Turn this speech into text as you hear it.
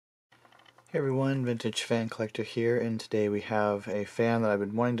Hey everyone, Vintage Fan Collector here, and today we have a fan that I've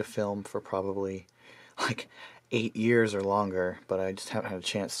been wanting to film for probably like 8 years or longer, but I just haven't had a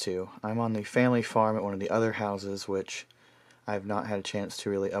chance to. I'm on the family farm at one of the other houses, which I've not had a chance to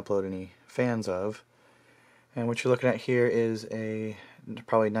really upload any fans of. And what you're looking at here is a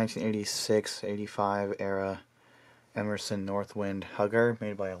probably 1986-85 era Emerson Northwind Snugger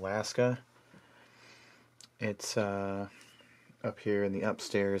made by Alaska. It's up here in the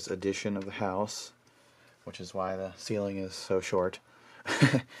upstairs addition of the house, which is why the ceiling is so short.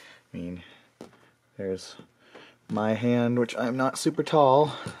 I mean, there's my hand, which I'm not super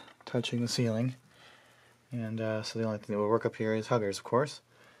tall, touching the ceiling. And so the only thing that will work up here is huggers, of course.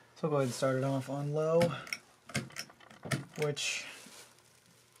 So I'll go ahead and start it off on low, which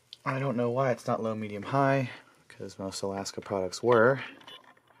I don't know why it's not low, medium, high, because most Alaska products were,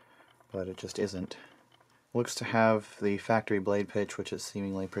 but it just isn't. Looks to have the factory blade pitch, which is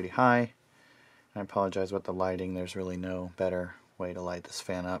seemingly pretty high. I apologize about the lighting. There's really no better way to light this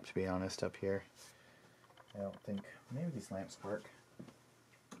fan up, to be honest, up here. I don't think... maybe these lamps work.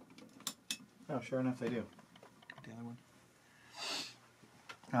 Oh, sure enough they do. The other one.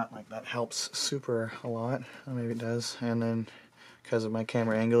 Not like that helps super a lot. Oh, maybe it does. And then, because of my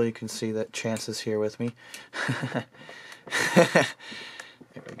camera angle, you can see that Chance is here with me. There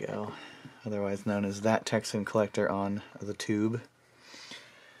we go. Otherwise known as that Texan collector on the tube.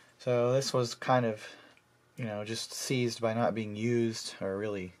 So this was kind of, just seized by not being used, or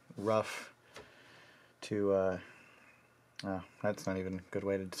really rough to, oh, that's not even a good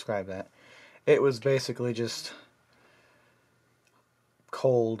way to describe that. It was basically just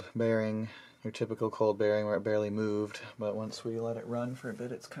cold bearing, your typical cold bearing where it barely moved, but once we let it run for a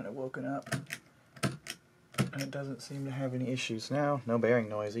bit, it's kind of woken up. And it doesn't seem to have any issues now. No bearing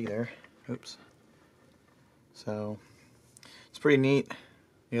noise either. Oops. So, it's pretty neat.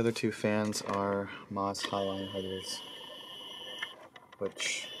 The other two fans are Moss Highline huggers,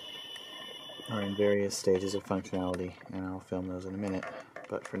 which are in various stages of functionality, and I'll film those in a minute.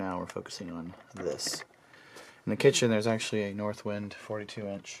 But for now, we're focusing on this. In the kitchen, there's actually a Northwind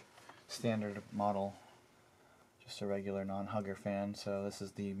 42-inch standard model, just a regular non-hugger fan, so this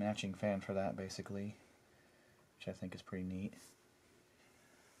is the matching fan for that, basically, which I think is pretty neat.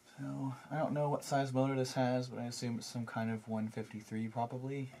 So, I don't know what size motor this has, but I assume it's some kind of 153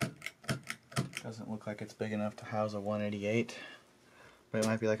 probably. Doesn't look like it's big enough to house a 188, but it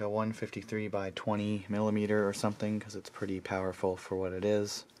might be like a 153 by 20 millimeter or something, because it's pretty powerful for what it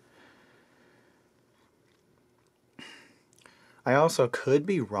is. I also could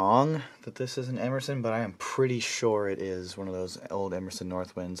be wrong that this is an Emerson, but I am pretty sure it is one of those old Emerson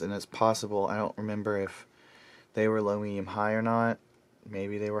Northwinds, and it's possible, I don't remember if they were low, medium, high or not.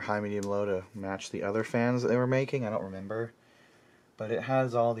 Maybe they were high, medium, low to match the other fans that they were making. I don't remember. But it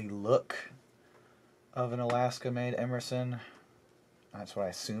has all the look of an Alaska-made Emerson. That's what I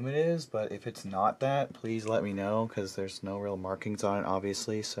assume it is. But if it's not that, please let me know, because there's no real markings on it,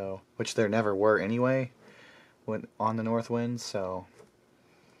 obviously. So, which there never were anyway when on the Northwind. So,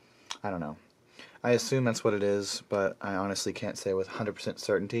 I don't know. I assume that's what it is, but I honestly can't say with 100%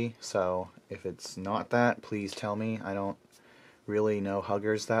 certainty. So, if it's not that, please tell me. I don't really know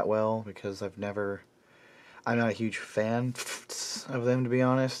huggers that well, because I'm not a huge fan of them, to be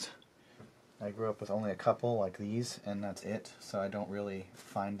honest. I grew up with only a couple like these, and that's it, so I don't really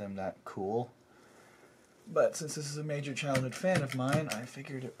find them that cool. But since this is a major childhood fan of mine, I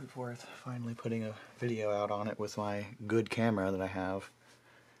figured it was worth finally putting a video out on it with my good camera that I have.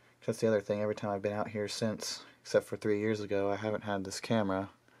 That's the other thing, every time I've been out here since, except for 3 years ago, I haven't had this camera.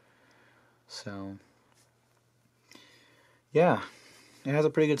 So yeah, it has a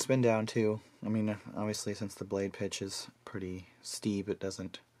pretty good spin down too. I mean, obviously since the blade pitch is pretty steep, it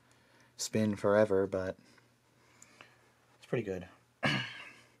doesn't spin forever, but it's pretty good. It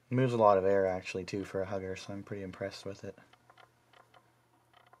moves a lot of air actually too for a hugger, so I'm pretty impressed with it.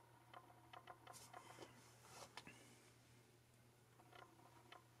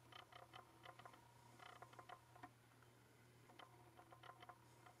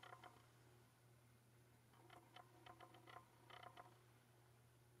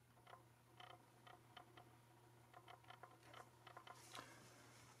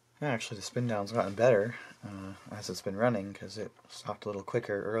 Actually, the spin down's gotten better as it's been running, because it stopped a little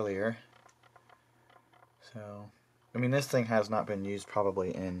quicker earlier. So, I mean, this thing has not been used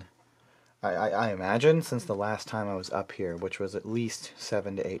probably in, I imagine, since the last time I was up here, which was at least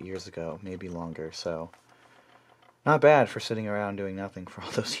 7 to 8 years ago, maybe longer. So, not bad for sitting around doing nothing for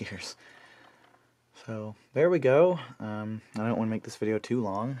all those years. So, there we go. I don't want to make this video too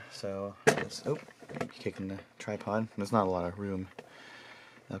long, so, oh, kicking the tripod. There's not a lot of room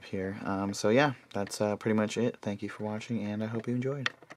up here. So yeah, that's pretty much it. Thank you for watching, and I hope you enjoyed.